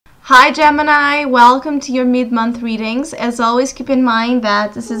Hi Gemini, welcome to your mid-month readings. As always, keep in mind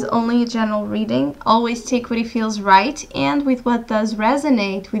that this is only a general reading. Always take what it feels right and with what does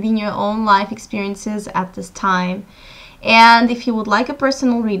resonate within your own life experiences at this time. And if you would like a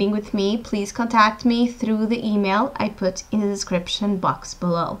personal reading with me, please contact me through the email I put in the description box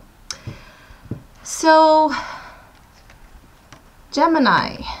below. So,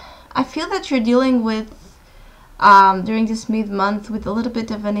 Gemini, I feel that you're dealing with during this mid-month with a little bit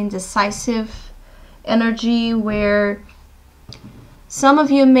of an indecisive energy where some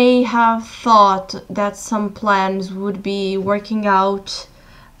of you may have thought that some plans would be working out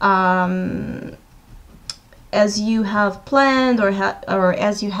as you have planned or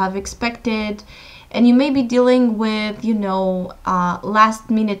as you have expected, and you may be dealing with,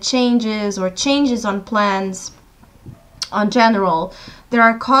 last-minute changes or changes on plans on general that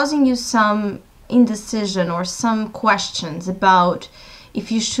are causing you some indecision or some questions about if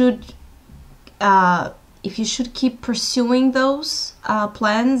you should keep pursuing those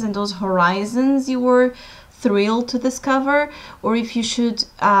plans and those horizons you were thrilled to discover, or if you should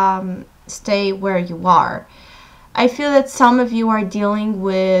stay where you are. I feel that some of you are dealing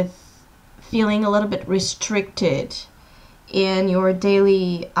with feeling a little bit restricted in your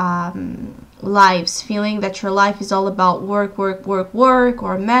daily lives, feeling that your life is all about work,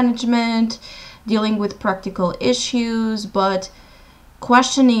 or management, dealing with practical issues, but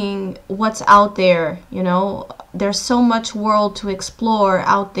questioning what's out there. There's so much world to explore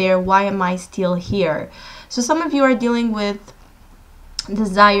out there. Why am I still here? So some of you are dealing with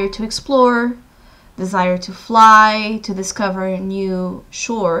desire to explore, desire to fly, to discover new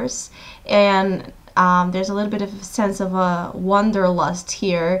shores, and there's a little bit of a sense of a wanderlust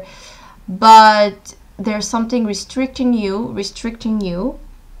here, but there's something restricting you,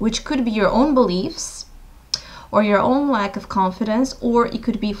 which could be your own beliefs or your own lack of confidence, or it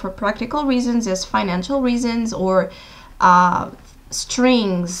could be for practical reasons as financial reasons, or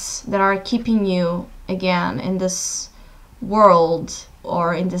strings that are keeping you again in this world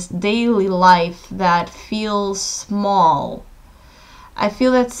or in this daily life that feels small. I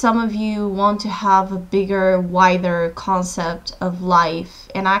feel that some of you want to have a bigger, wider concept of life,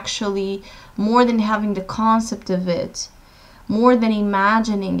 and actually more than having the concept of it, more than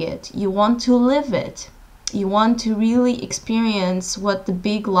imagining it, you want to live it. You want to really experience what the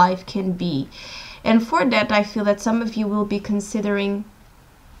big life can be. And for that, I feel that some of you will be considering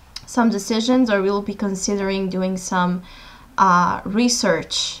some decisions, or will be considering doing some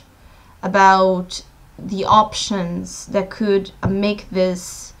research about the options that could make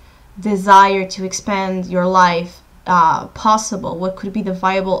this desire to expand your life possible. What could be the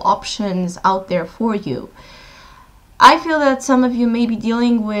viable options out there for you? I feel that some of you may be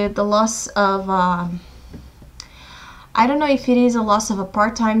dealing with the loss of, I don't know if it is a loss of a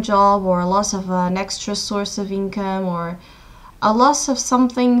part-time job, or a loss of an extra source of income, or a loss of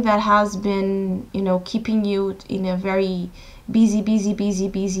something that has been, keeping you in a very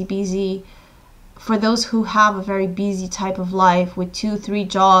busy. For those who have a very busy type of life with 2-3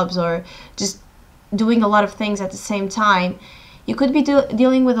 jobs, or just doing a lot of things at the same time, you could be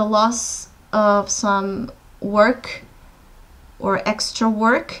dealing with a loss of some work or extra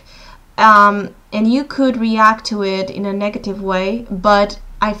work, and you could react to it in a negative way, but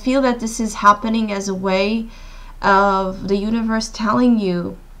I feel that this is happening as a way of the universe telling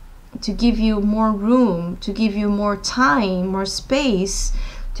you to give you more room, to give you more time, more space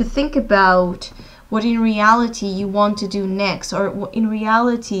to think about what in reality you want to do next, or in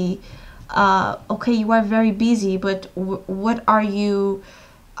reality, okay, you are very busy, but what are you,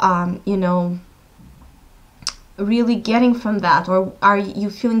 really getting from that? Or are you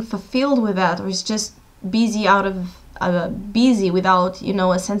feeling fulfilled with that? Or is just busy out of busy without,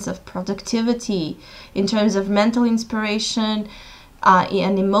 a sense of productivity in terms of mental inspiration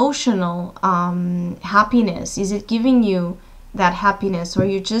and emotional happiness? Is it giving you that happiness, or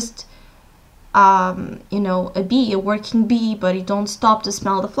you're just a working bee, but you don't stop to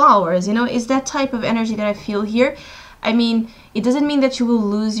smell the flowers? Is that type of energy that I feel here. I mean, it doesn't mean that you will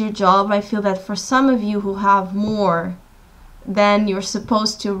lose your job. I feel that for some of you who have more than you're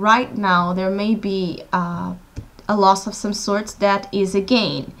supposed to right now, there may be a loss of some sorts that is a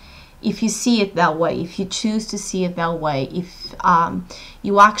gain, if you see it that way, if you choose to see it that way, if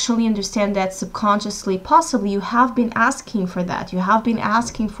you actually understand that subconsciously, possibly you have been asking for that. You have been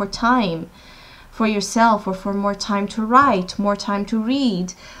asking for time for yourself, or for more time to write, more time to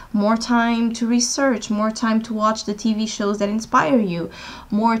read, more time to research, more time to watch the TV shows that inspire you,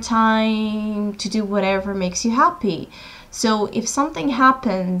 more time to do whatever makes you happy. So if something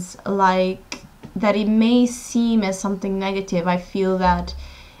happens like that, it may seem as something negative, I feel that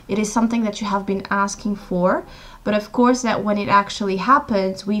It is something that you have been asking for. But of course that when it actually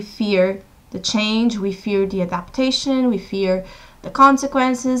happens, we fear the change, we fear the adaptation, we fear the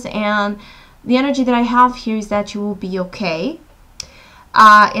consequences. And the energy that I have here is that you will be okay.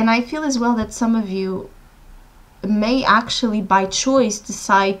 And I feel as well that some of you may actually by choice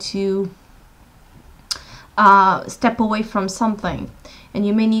decide to step away from something, and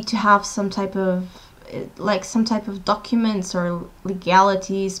you may need to have some type of documents or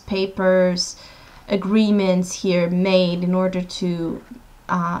legalities, papers, agreements here made in order to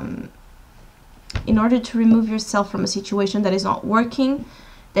remove yourself from a situation that is not working,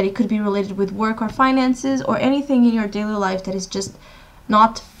 that it could be related with work or finances or anything in your daily life that is just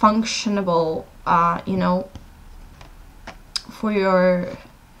not functionable, for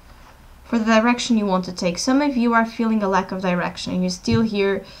the direction you want to take. Some of you are feeling a lack of direction, and you're still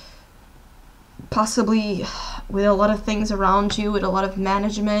here possibly with a lot of things around you, with a lot of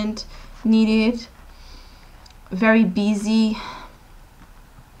management needed, very busy,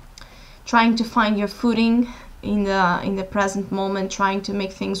 trying to find your footing in the present moment, trying to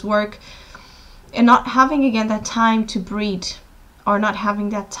make things work, and not having again that time to breathe, or not having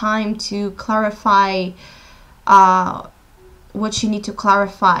that time to clarify what you need to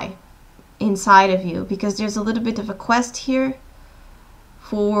clarify inside of you, because there's a little bit of a quest here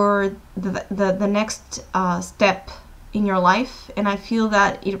for the next step in your life, and I feel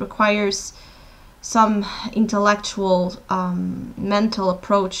that it requires some intellectual, mental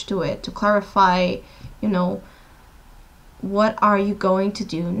approach to it, to clarify, what are you going to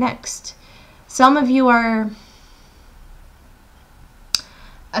do next. Some of you are,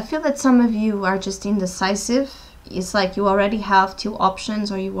 I feel that some of you are just indecisive. It's like you already have two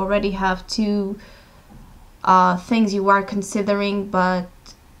options, or you already have two things you are considering, but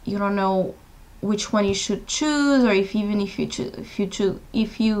you don't know which one you should choose, or if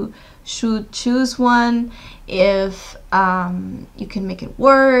you should choose one, if you can make it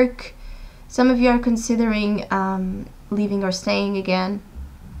work. Some of you are considering leaving or staying again,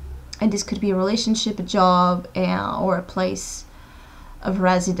 and this could be a relationship, a job, or a place of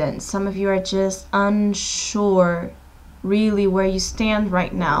residence. Some of you are just unsure really where you stand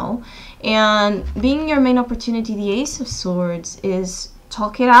right now, and being your main opportunity, the Ace of Swords, is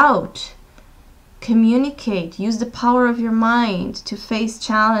talk it out, communicate, use the power of your mind to face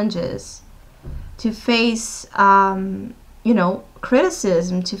challenges, to face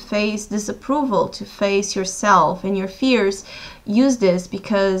criticism, to face disapproval, to face yourself and your fears. Use this,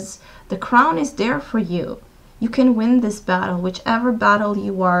 because the crown is there for you. You can win this battle, whichever battle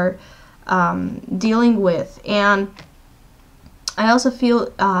you are dealing with. And I also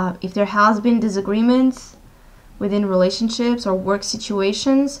feel if there has been disagreements within relationships or work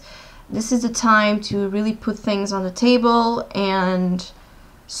situations, this is the time to really put things on the table and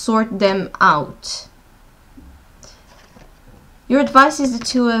sort them out. Your advice is the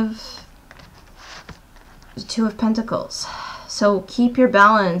Two of Pentacles. So keep your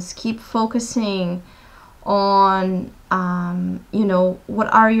balance, keep focusing on what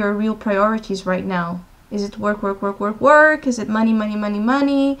are your real priorities right now. Is it work? Is it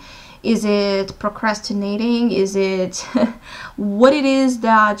money? Is it procrastinating? Is it what it is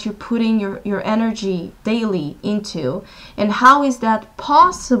that you're putting your energy daily into, and how is that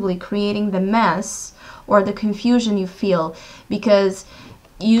possibly creating the mess or the confusion you feel? Because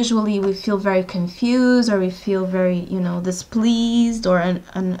usually we feel very confused, or we feel very, displeased or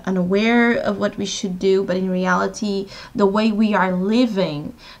unaware of what we should do. But in reality, the way we are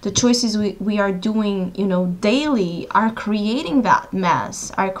living, the choices we are doing, daily, are creating that mess,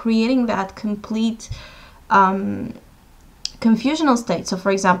 are creating that complete confusional state. So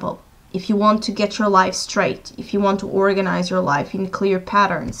for example, if you want to get your life straight, if you want to organize your life in clear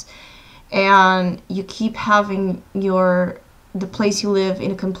patterns, and you keep having the place you live in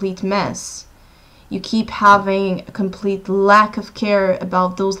a complete mess, you keep having a complete lack of care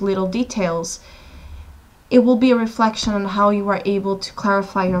about those little details, it will be a reflection on how you are able to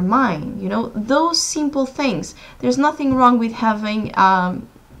clarify your mind. Those simple things. There's nothing wrong with having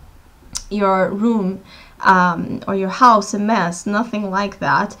your room or your house a mess, nothing like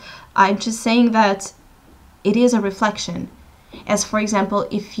that. I'm just saying that it is a reflection. As for example,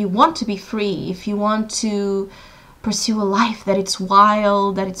 if you want to be free, if you want to pursue a life that it's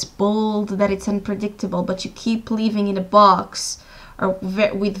wild, that it's bold, that it's unpredictable, but you keep living in a box, or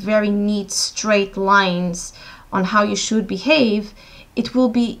with very neat straight lines on how you should behave, it will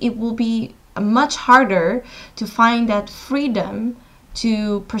be much harder to find that freedom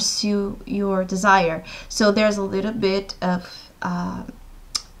to pursue your desire. So there's a little bit of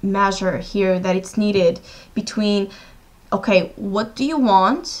measure here that it's needed between okay, what do you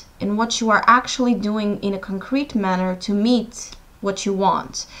want and what you are actually doing in a concrete manner to meet what you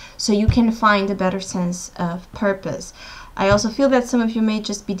want, so you can find a better sense of purpose. I also feel that some of you may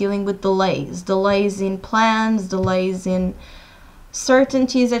just be dealing with delays in plans, delays in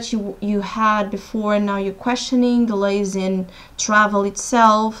certainties that you had before and now you're questioning, delays in travel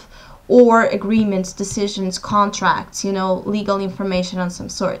itself, or agreements, decisions, contracts, legal information on some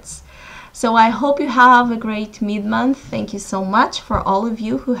sorts. So I hope you have a great mid-month. Thank you so much for all of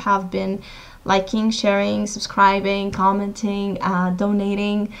you who have been liking, sharing, subscribing, commenting,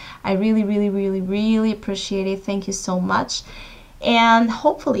 donating. I really, really, really, really appreciate it. Thank you so much. And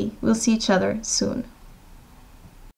hopefully we'll see each other soon.